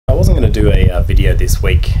going to do a video this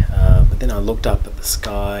week, but then I looked up at the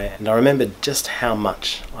sky and I remembered just how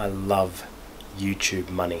much I love YouTube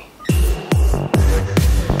money.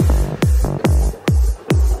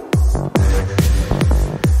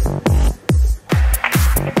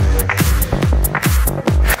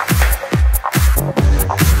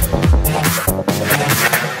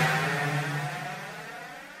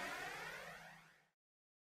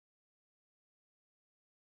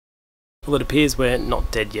 Well, it appears we're not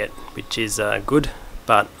dead yet, which is good,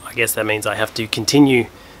 but I guess that means I have to continue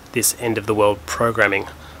this end of the world programming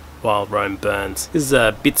while Rome burns. This is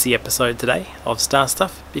a bitsy episode today of Star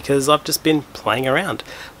Stuff because I've just been playing around,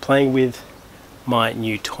 playing with my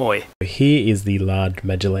new toy. Here is the Large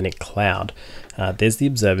Magellanic Cloud. There's the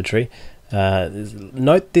observatory.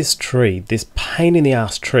 Note this tree, this pain in the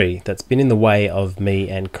ass tree that's been in the way of me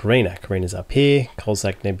and Carina. Carina's up here,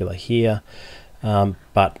 Coalsack Nebula here,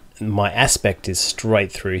 but my aspect is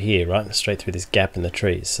straight through here, right? Straight through this gap in the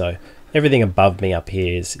trees. So everything above me up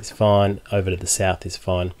here is fine. Over to the south is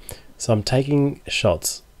fine. So I'm taking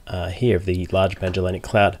shots here of the Large Magellanic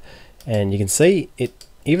Cloud, and you can see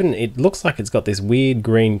it looks like it's got this weird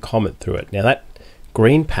green comet through it. Now that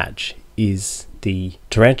green patch is the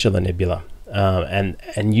Tarantula Nebula,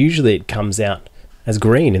 and usually it comes out as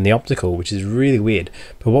green in the optical, which is really weird.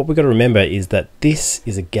 But what we've got to remember is that this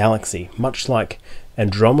is a galaxy, much like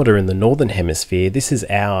Andromeda in the northern hemisphere. This is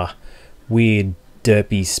our weird,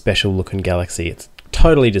 derpy, special looking galaxy. It's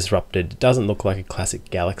totally disrupted. It doesn't look like a classic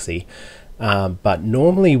galaxy. But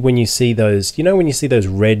normally when you see those, you know, when you see those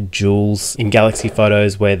red jewels in galaxy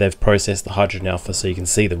photos where they've processed the hydrogen alpha so you can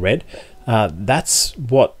see the red, that's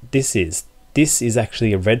what this is. This is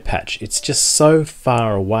actually a red patch. It's just so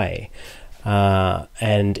far away.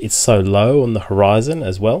 And it's so low on the horizon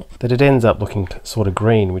as well that it ends up looking sort of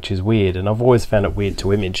green, which is weird, and I've always found it weird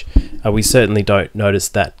to image. We certainly don't notice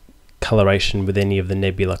that coloration with any of the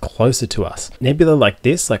nebula closer to us. Nebula like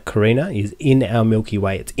this, like Carina, is in our Milky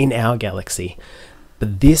Way, it's in our galaxy,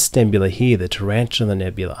 but this nebula here, the Tarantula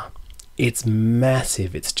Nebula, it's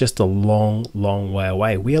massive. It's just a long way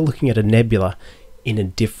away. We are looking at a nebula in a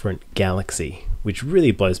different galaxy, which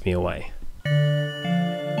really blows me away.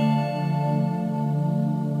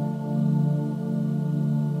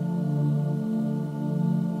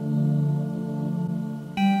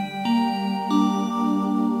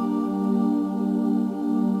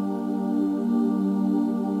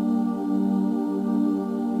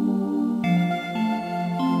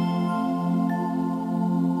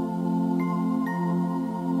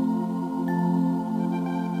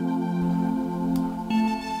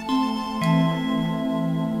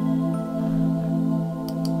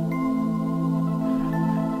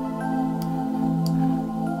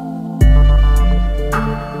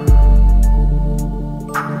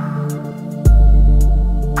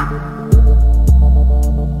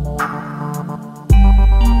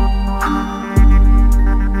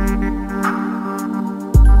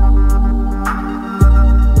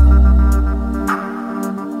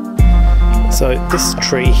 So this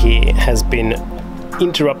tree here has been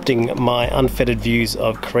interrupting my unfettered views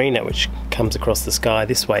of Carina, which comes across the sky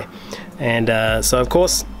this way, and so of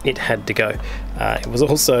course it had to go. It was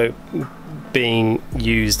also being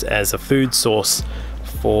used as a food source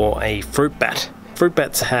for a fruit bat. Fruit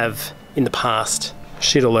bats have in the past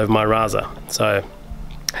shit all over my RASA, so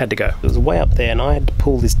had to go. It was way up there and I had to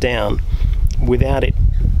pull this down without it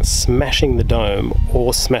smashing the dome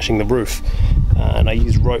or smashing the roof, and I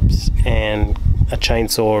used ropes and a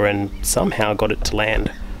chainsaw and somehow got it to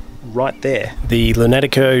land right there. The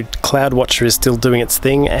Lunatico Cloudwatcher is still doing its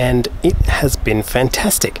thing and it has been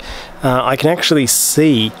fantastic. I can actually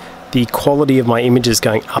see the quality of my images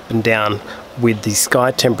going up and down with the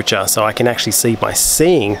sky temperature, so I can actually see my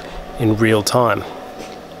seeing in real time.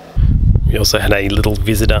 We also had a little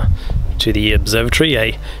visitor to the observatory,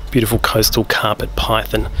 a beautiful coastal carpet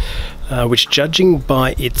python, which, judging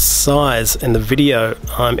by its size and the video,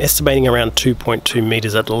 I'm estimating around 2.2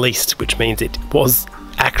 meters at least, which means it was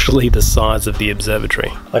actually the size of the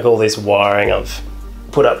observatory. Like all this wiring I've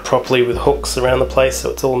put up properly with hooks around the place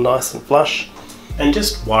so it's all nice and flush, and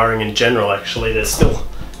just wiring in general. Actually, there's still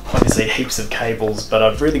obviously heaps of cables, but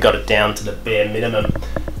I've really got it down to the bare minimum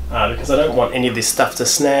because I don't want any of this stuff to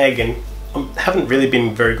snag, and I haven't really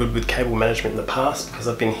been very good with cable management in the past because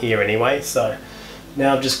I've been here anyway. So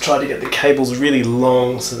now I've just tried to get the cables really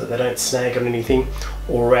long so that they don't snag on anything,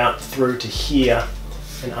 or out through to here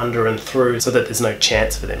and under and through, so that there's no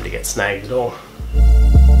chance for them to get snagged at all.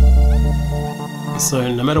 So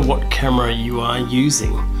no matter what camera you are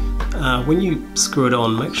using, when you screw it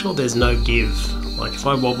on, make sure there's no give. Like if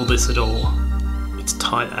I wobble this at all, it's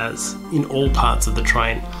tight as in all parts of the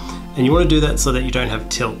train. And you want to do that so that you don't have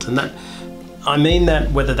tilt. And that, I mean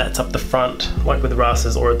that whether that's up the front, like with the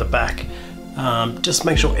RASAs, or at the back, just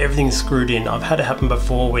make sure everything's screwed in. I've had it happen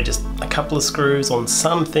before where just a couple of screws on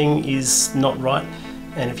something is not right.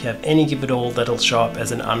 And if you have any give at all, that'll show up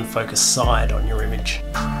as an unfocused side on your image.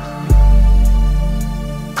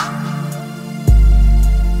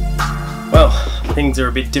 Well, things are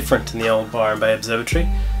a bit different in the old Byron Bay Observatory.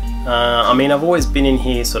 I mean, I've always been in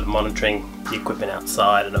here sort of monitoring the equipment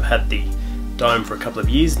outside, and I've had the dome for a couple of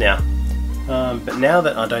years now. But now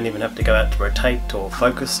that I don't even have to go out to rotate or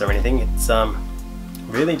focus or anything, it's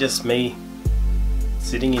really just me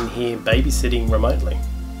sitting in here babysitting remotely.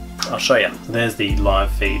 I'll show you. There's the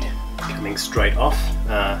live feed coming straight off.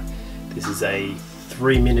 This is a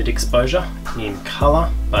 3-minute exposure in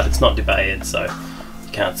colour, but it's not debayed, so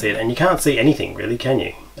you can't see it, and you can't see anything really, can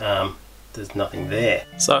you? There's nothing there.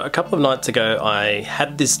 So a couple of nights ago I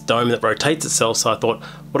had this dome that rotates itself, so I thought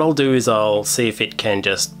what I'll do is I'll see if it can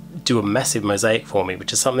just do a massive mosaic for me,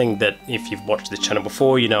 which is something that if you've watched this channel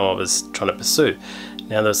before, you know I was trying to pursue.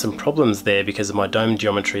 Now there's some problems there because of my dome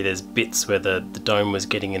geometry. There's bits where the dome was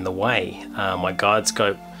getting in the way. My guide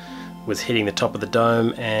scope was hitting the top of the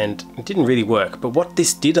dome and it didn't really work. But what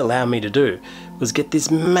this did allow me to do was get this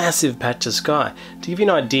massive patch of sky. To give you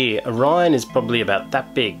an idea, Orion is probably about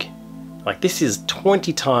that big. Like, this is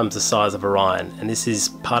 20 times the size of Orion, and this is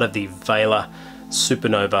part of the Vela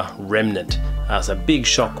Supernova Remnant. So a big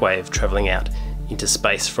shockwave travelling out into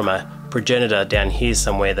space from a progenitor down here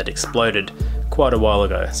somewhere that exploded quite a while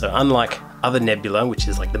ago. So unlike other nebula, which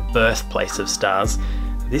is like the birthplace of stars,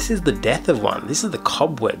 this is the death of one. This is the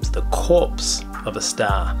cobwebs, the corpse of a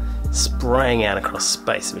star spraying out across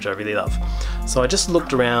space, which I really love. So I just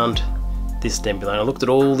looked around this nebula and I looked at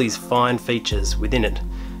all these fine features within it,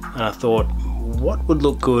 and I thought, what would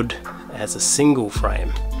look good as a single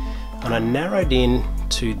frame? And I narrowed in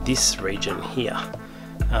to this region here.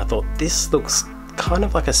 And I thought, this looks kind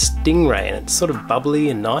of like a stingray, and it's sort of bubbly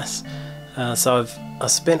and nice. So I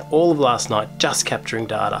spent all of last night just capturing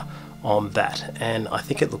data on that, and I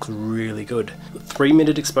think it looks really good.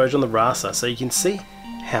 3-minute exposure on the RASA, so you can see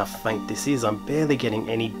how faint this is. I'm barely getting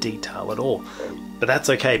any detail at all. But that's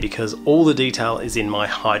okay, because all the detail is in my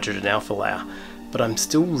hydrogen alpha layer. But I'm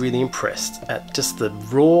still really impressed at just the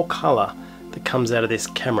raw colour that comes out of this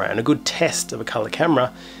camera. And a good test of a colour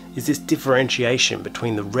camera is this differentiation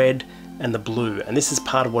between the red and the blue, and this is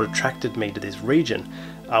part of what attracted me to this region.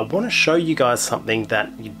 I want to show you guys something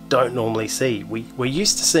that you don't normally see. We're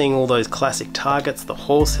used to seeing all those classic targets, the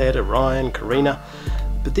Horsehead, Orion, Carina,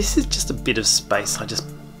 but this is just a bit of space I just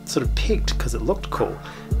sort of picked because it looked cool,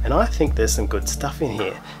 and I think there's some good stuff in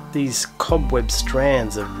here. These cobweb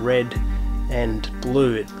strands of red and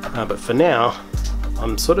blue, but for now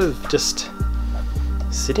I'm sort of just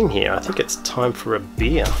sitting here. I think it's time for a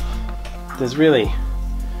beer. There's really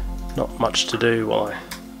not much to do while I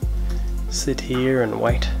sit here and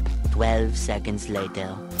wait. 12 seconds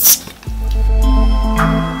later.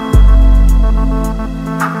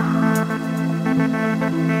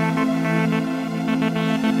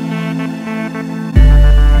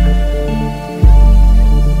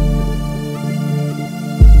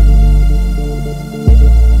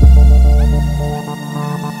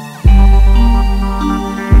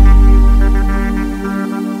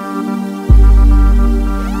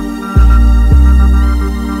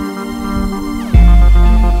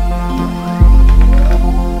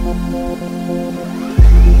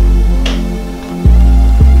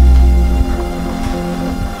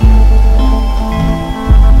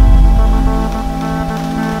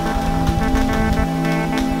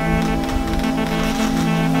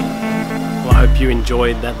 You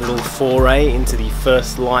enjoyed that little foray into the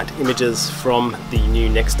first light images from the new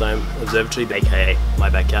NexDome Observatory, aka my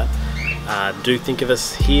backyard. Do think of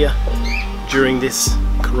us here during this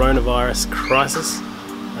coronavirus crisis.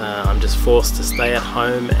 I'm just forced to stay at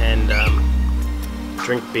home and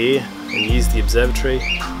drink beer and use the observatory.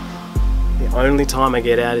 The only time I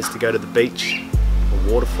get out is to go to the beach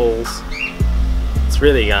or waterfalls. It's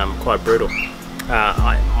really quite brutal.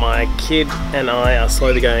 My kid and I are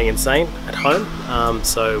slowly going insane at home,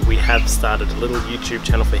 so we have started a little YouTube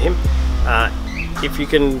channel for him. If you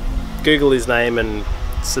can Google his name and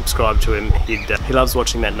subscribe to him, he loves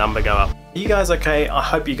watching that number go up. Are you guys okay? I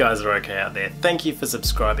hope you guys are okay out there. Thank you for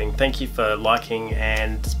subscribing, thank you for liking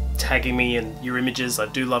and tagging me in your images. I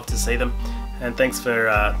do love to see them, and thanks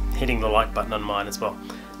for hitting the like button on mine as well.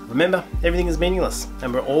 Remember, everything is meaningless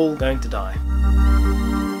and we're all going to die.